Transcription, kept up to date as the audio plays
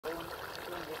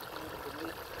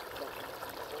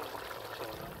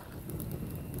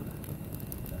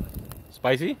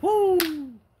Spicy? Woo!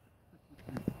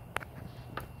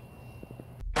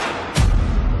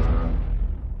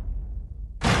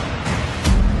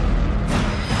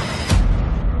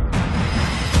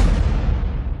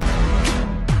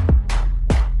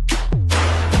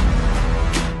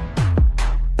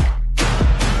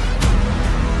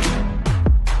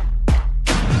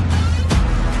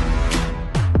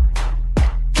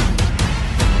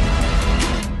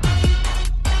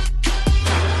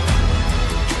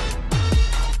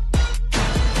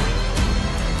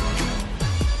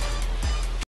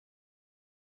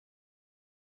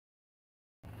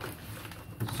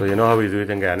 So you know how we do it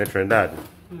in Guyana, Trinidad?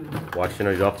 Washing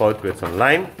your duck out with some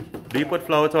lime. Do you put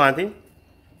flour too, Auntie?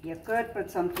 You could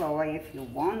put some flour if you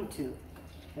want to,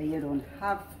 but you don't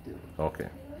have to. Okay.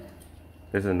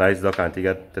 This is a nice duck Auntie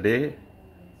got today.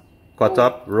 Cut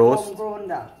up, roast. Homegrown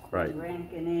duck. Right. The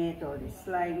rank in it, or the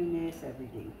sliminess,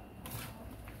 everything.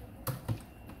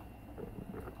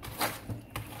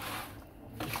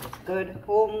 Good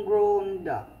homegrown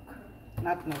duck.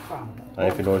 Not no farm duck. And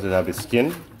if you notice, it have the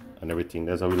skin and everything.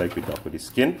 That's how we like the duck, with the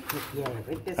skin. Yeah,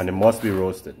 with this. And it must be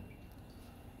roasted.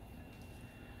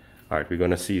 Alright, we're going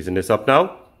to season this up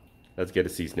now. Let's get the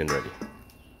seasoning ready.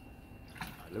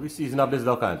 Let me season up this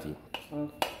duck, Auntie.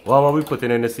 Okay. What are we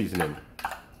putting in the seasoning?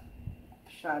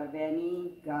 SHADO, BENI,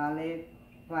 garlic,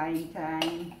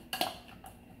 thyme.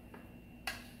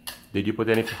 Did you put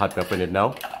any hot pepper in it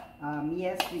now?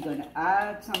 Yes, we're going to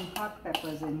add some hot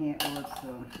peppers in here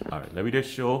also. Alright, let me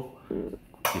just show.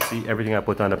 You see everything I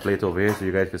put on the plate over here so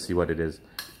you guys can see what it is.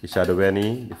 The SHADO,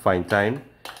 BENI, the fine thyme,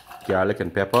 garlic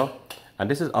and pepper. And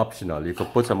this is optional. You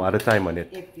could put some other thyme on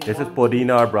it. This is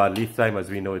Podina or broadleaf thyme as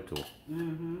we know it too.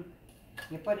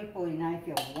 You put it Podina if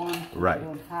you want to. Right. You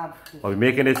don't have to. But we're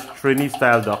making this TRINI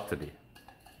style duck today.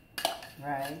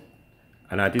 Right.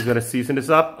 And Auntie's going to season this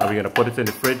up and we're going to put it in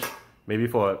the fridge maybe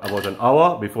for about an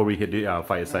hour before we hit the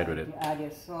fireside with it. You add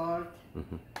your salt.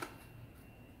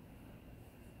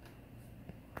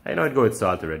 I know it go with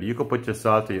salt already. You could put your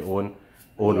salt to your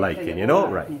own liking, you know?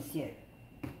 Right. Yeah.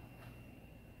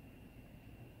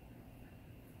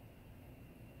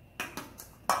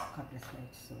 Cut this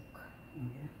like soak in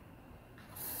there.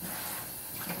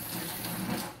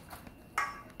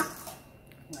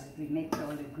 Right, we mix all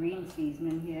the green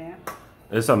seasoning here.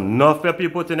 There's some enough pepper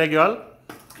you put in there, girl.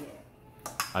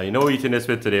 Yeah. And you know we're eating this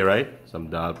with today, right? Some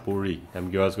dal puri. Them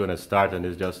girls going to start on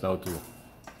this just now too.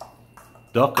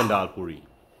 Duck and dal puri.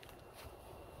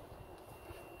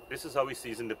 This is how we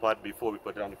season the pot before we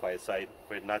put it on the fireside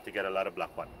for it not to get a lot of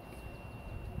black pot.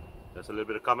 Just a little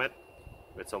bit of cumin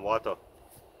with some water.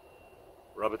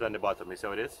 Rub it on the bottom. You see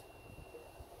how it is?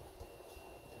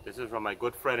 This is from my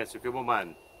good friend and Sukumo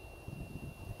man.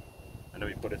 And then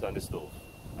we put it on the stove.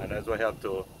 And that's why I have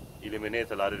to eliminate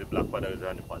a lot of the black pot that is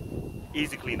on the pot.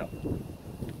 Easy cleanup.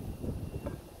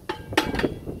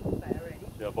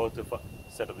 They're about to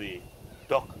set up the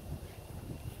duck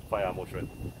fire almost ready.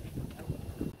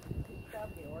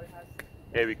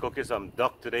 Hey, we cooking some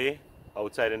duck today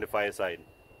outside in the fireside.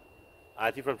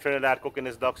 Auntie from Trinidad cooking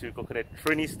this duck, so we're cooking it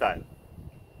TRINI style.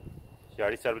 She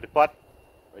already set up the pot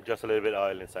with just a little bit of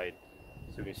oil inside.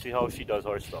 So you can see how she does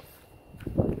her stuff.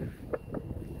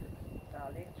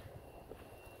 Garlic.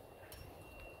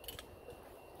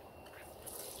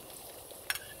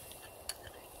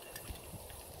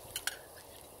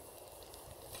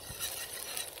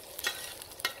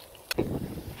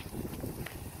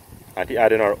 Auntie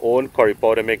adding our own curry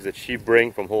powder mix that she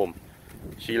bring from home.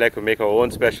 She like to make her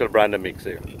own special brand of mix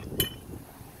here.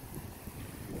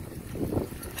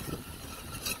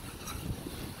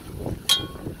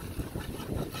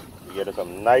 We get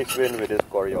some nice wind with this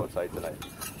curry outside tonight.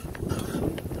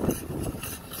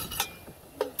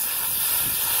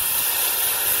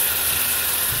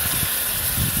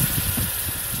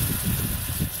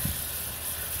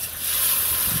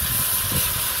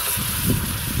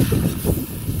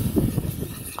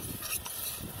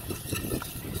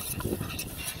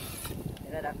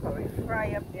 Let that curry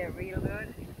fry up there real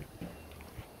good.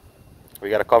 We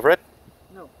gotta cover it?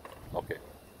 No. Okay.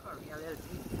 Curry a little bit.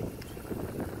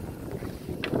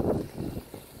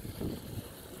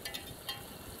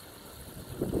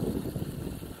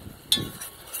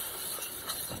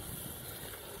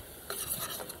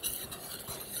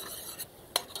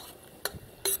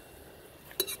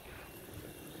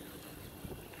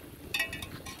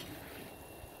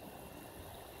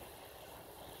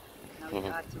 Now we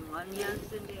add some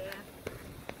onions in there.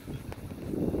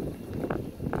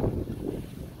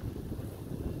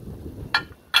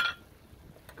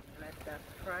 Let that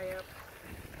fry up.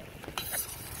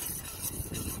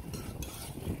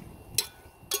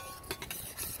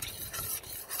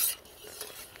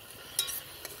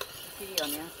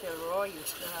 raw, you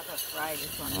still have to fry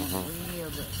this one real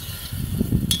good.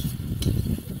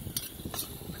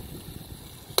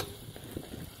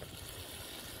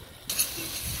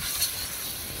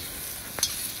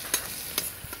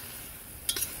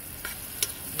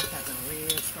 Just have to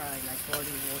real fry, like all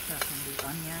the water from the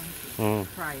onion,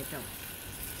 fry it out.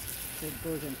 So it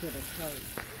goes into the curry.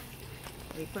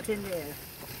 We put in the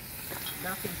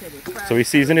duck into the fry. So we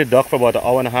seasoned the duck for about an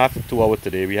hour and a half to 2 hours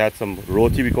today. We had some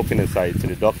roti we cooking inside, so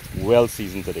the duck well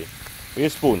seasoned today. With a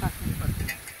spoon.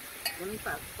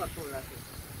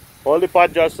 Hold the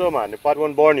pot just so, man. The pot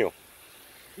won't burn you.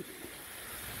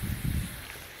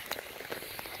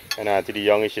 And auntie the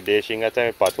youngish today, she ain't got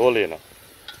time to pot hold, you know.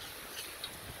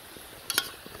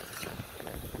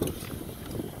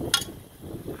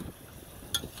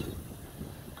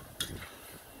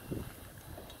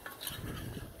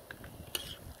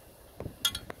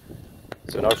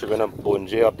 So now she's gonna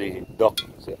bonje up the duck.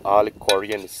 So all the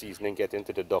curry and the seasoning get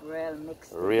into the duck.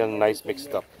 Real nice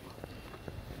mixed up.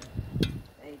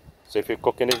 So if you're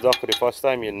cooking this duck for the first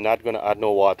time, you're not gonna add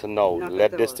no water now.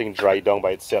 Let this thing dry down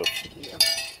by itself. Yeah.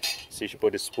 See, she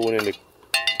put the spoon in the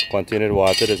container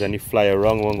water. There's any fly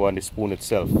around, won't go on the spoon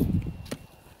itself.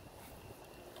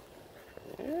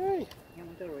 Hey.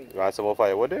 You want some more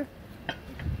firewood there?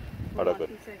 Oh, that's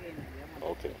good.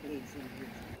 Okay.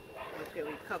 Okay,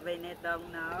 we're covering it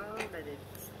down now, let it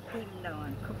steam down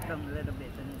and cook down a little bit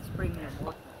and then spring the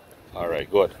water. Alright,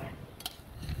 good.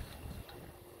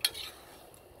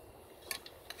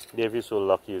 Dave, you're so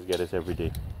lucky you get this every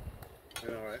day.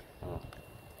 Yeah, alright. Oh.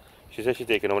 She said she's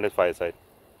taking home that Fireside.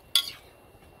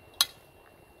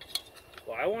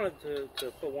 Well, I wanted to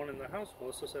put one in the house.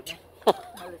 Melissa said no.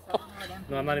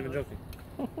 No, I'm not even joking.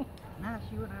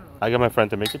 I got my friend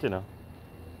to make it, you know.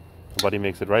 Nobody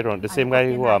makes it right on. The same guy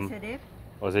who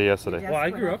was here yesterday. Well, I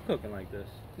grew up cooking like this.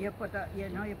 You put it, you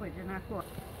know, you put it in a pot.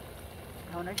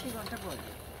 How much you want to put?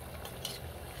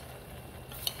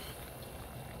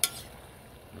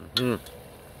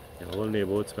 The whole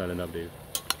neighborhood smelling up, Dave.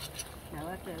 Now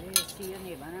I tell you, see your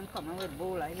neighbor and come out with a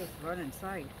bowl, I just run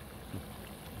inside.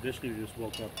 Vishnu just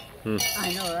woke up.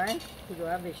 I know, right? To go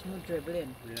have Vishnu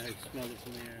dribbling. Yeah, I smelled it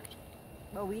from the air.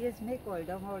 But we just make oil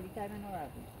down all the time in our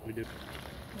We do.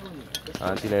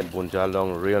 Auntie let bunjal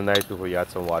down real nice before you add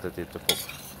some water to it to cook.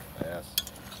 Yes.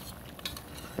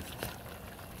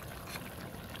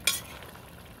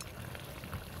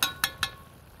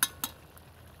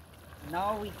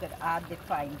 Now we could add the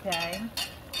fine thyme.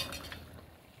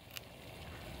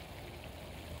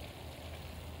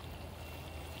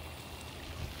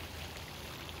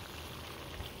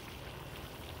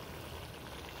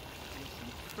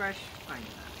 Fresh fine thyme.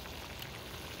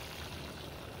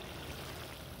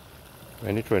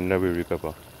 I need to another every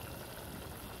pepper.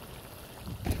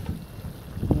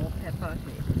 More pepper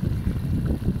here.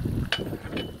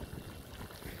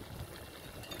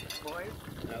 Boy.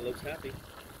 That looks happy.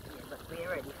 Yeah, but we're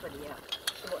ready for the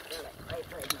water right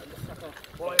now. Just have to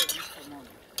boil this for a moment.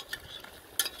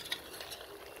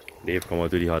 Dave come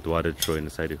out to the hot water, throw in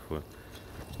the side before.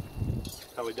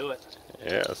 How we do it?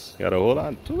 Yes, gotta hold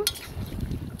on to it.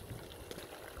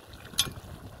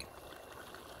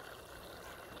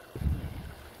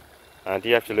 And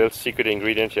you have your little secret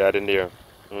ingredients you add in there.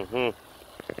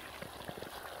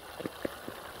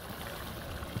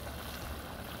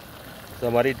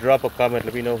 Somebody drop a comment,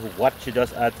 let me know what you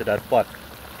just add to that pot.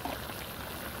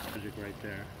 Magic right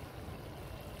there.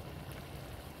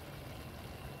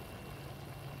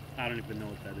 I don't even know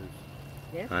what that is.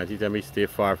 Yes? Auntie tell me stay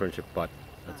far from your pot.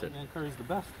 That's it. Man, curry's the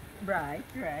best. Right,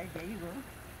 there you go.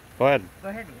 Go ahead. Go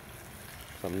ahead.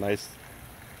 Some nice.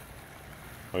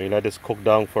 Or you let this cook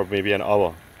down for maybe an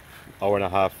hour, hour and a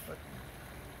half.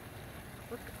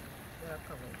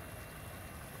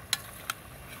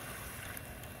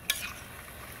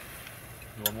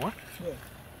 You want more? Yeah.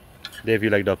 Dave, you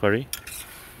like duck curry?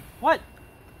 What?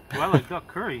 Well, I like duck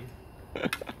curry. Yeah,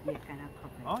 kind of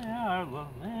cover. Oh yeah, I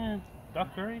love, man.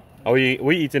 Duck curry. Oh,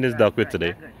 we eating this duck with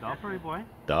today? Dal curry, boy.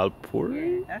 Dal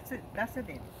puri? Yeah, that's it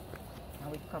then. Now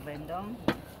we cover him down.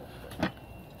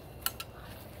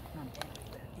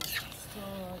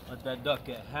 Let that duck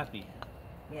get happy.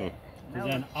 Yeah. Because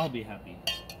then I'll be happy.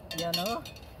 You know?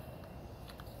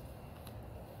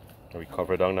 Are we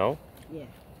cover down now? Yeah.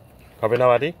 Cover now,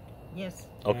 Adi? Yes.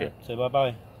 Okay. Right, say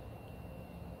bye-bye.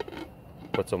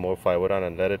 Put some more firewood on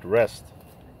and let it rest.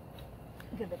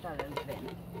 Give it a little bit.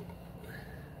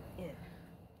 Yeah.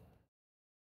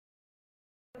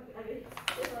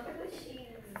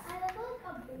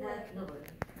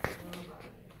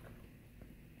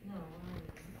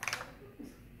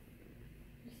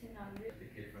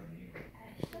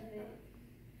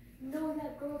 No,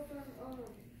 that girl from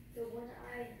the one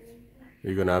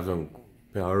You're gonna have some.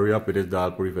 Hurry up with this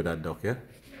dal puri for that duck, yeah?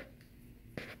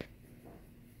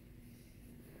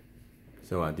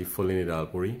 So, Auntie, full in the dal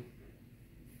puri.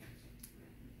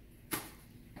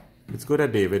 It's good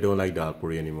that David don't like dal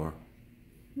puri anymore.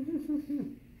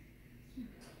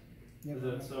 Is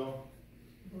that so?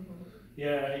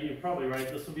 Yeah, you're probably right.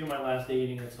 This will be my last day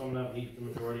eating it, so I'm gonna eat the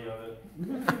majority of it.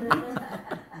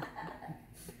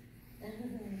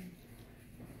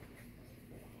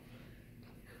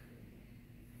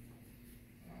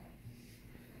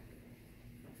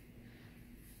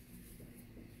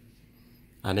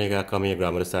 And then you gotta come here,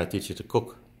 grandmother start teach you to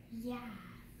cook. Yeah.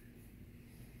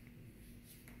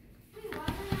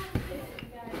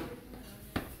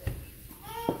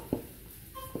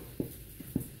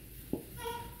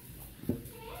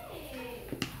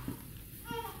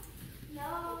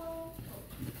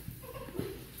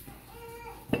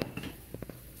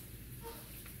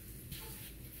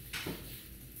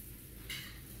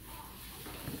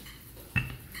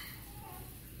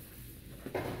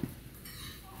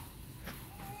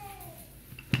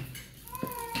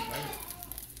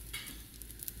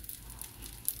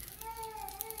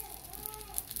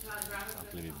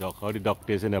 Duck, how the duck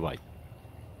taste in a bite?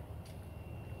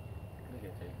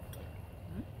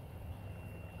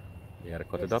 You gotta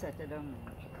cut it up. Set it down.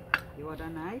 You want a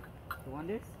knife? You want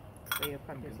this? Or you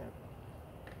cut yourself?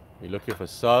 We're looking for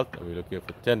salt and we're looking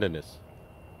for tenderness.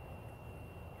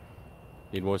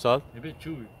 Need more salt? A bit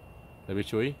chewy. A bit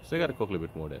chewy? So you gotta cook a little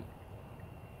bit more then.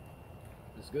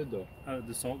 It's good though.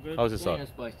 The salt good? How's the salt? Yeah,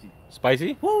 spicy.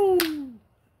 Spicy? Woo!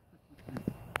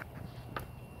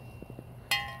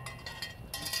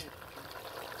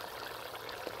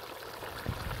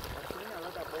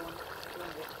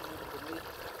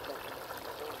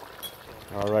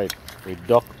 Alright, the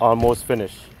duck almost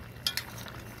finished.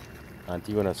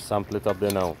 Auntie gonna sample it up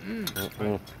there now.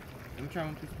 I'm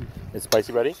trying to squeeze. It's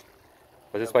spicy, buddy?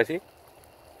 Was it spicy?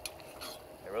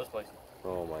 Yeah, real spicy.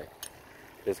 Oh my.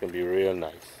 This can be real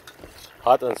nice.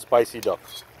 Hot and spicy duck.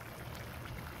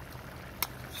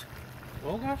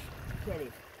 Oh gosh. Get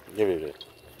it. Give it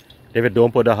a David,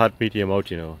 don't put the hot meat in your mouth,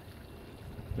 you know.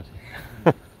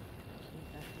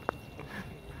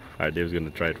 Alright, Dave's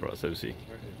gonna try it for us. Let's see.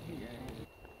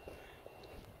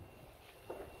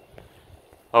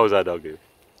 How was that dog, Dave?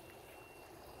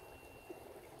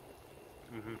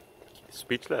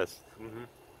 Speechless.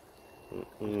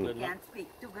 Can't speak.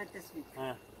 Too good to speak.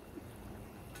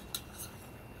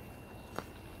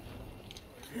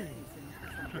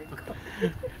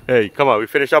 Hey, come on, we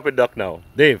finish up with duck now.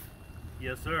 Dave,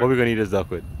 Yes, sir. what are we gonna eat this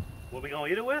duck with? What we gonna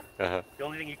eat it with? Uh-huh. The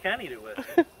only thing you can eat it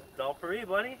with. Dal puri,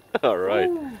 buddy. Alright.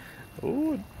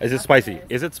 Ooh. Is it spicy?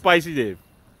 Is it spicy, Dave?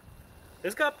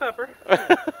 It's got pepper.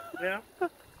 Yeah.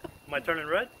 Am I turning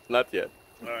red? Not yet.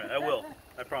 Alright, I will.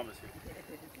 I promise you.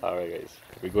 Alright guys,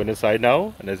 we're going inside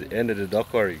now and that's the end of the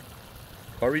duck curry.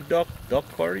 Curry duck, duck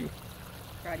curry.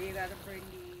 Friday you gotta bring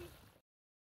the